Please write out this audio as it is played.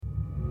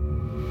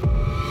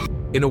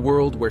In a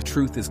world where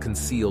truth is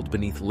concealed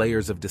beneath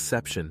layers of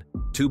deception,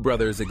 two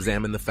brothers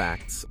examine the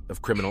facts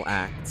of criminal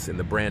acts in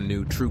the brand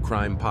new true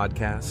crime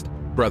podcast,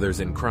 Brothers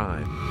in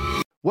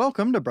Crime.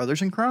 Welcome to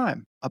Brothers in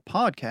Crime, a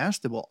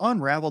podcast that will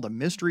unravel the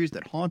mysteries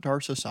that haunt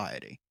our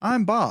society.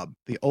 I'm Bob,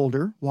 the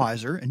older,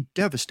 wiser, and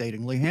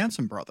devastatingly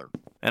handsome brother.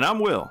 And I'm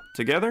Will.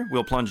 Together,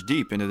 we'll plunge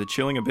deep into the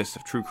chilling abyss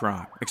of true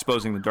crime,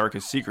 exposing the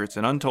darkest secrets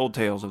and untold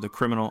tales of the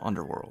criminal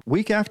underworld.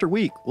 Week after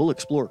week, we'll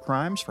explore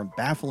crimes from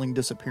baffling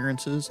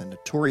disappearances and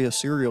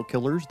notorious serial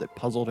killers that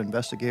puzzled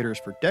investigators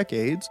for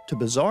decades to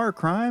bizarre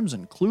crimes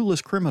and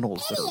clueless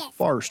criminals that are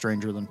far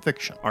stranger than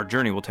fiction. Our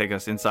journey will take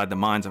us inside the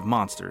minds of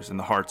monsters and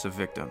the hearts of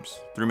victims.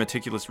 Through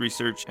meticulous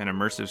research and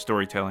immersive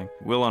storytelling,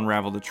 we'll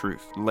unravel the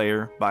truth,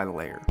 layer by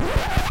layer.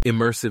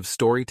 Immersive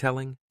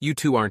storytelling? You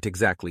two aren't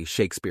exactly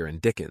Shakespeare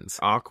and Dickens.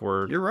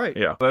 Awkward. You're right.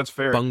 Yeah, that's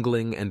fair.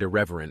 Bungling and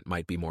irreverent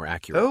might be more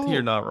accurate. Oh,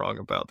 You're not wrong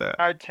about that.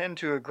 I tend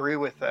to agree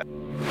with that.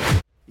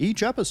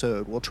 Each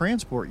episode will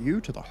transport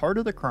you to the heart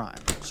of the crime,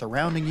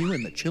 surrounding you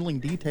in the chilling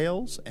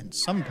details and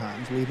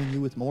sometimes leaving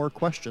you with more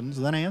questions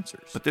than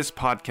answers. But this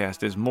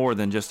podcast is more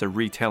than just a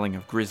retelling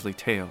of grisly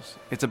tales.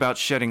 It's about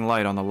shedding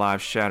light on the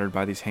lives shattered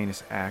by these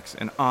heinous acts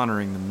and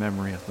honoring the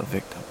memory of the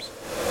victims.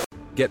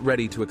 Get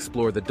ready to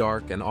explore the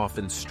dark and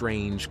often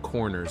strange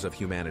corners of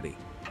humanity.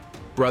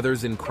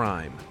 Brothers in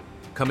Crime,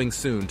 coming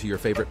soon to your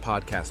favorite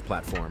podcast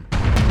platform.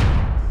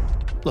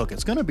 Look,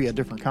 it's going to be a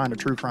different kind of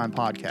true crime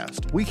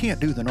podcast. We can't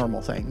do the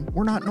normal thing.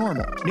 We're not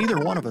normal. Neither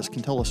one of us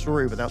can tell a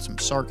story without some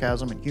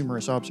sarcasm and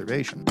humorous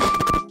observation.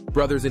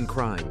 Brothers in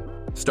Crime,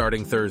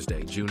 starting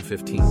Thursday, June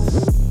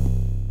 15th.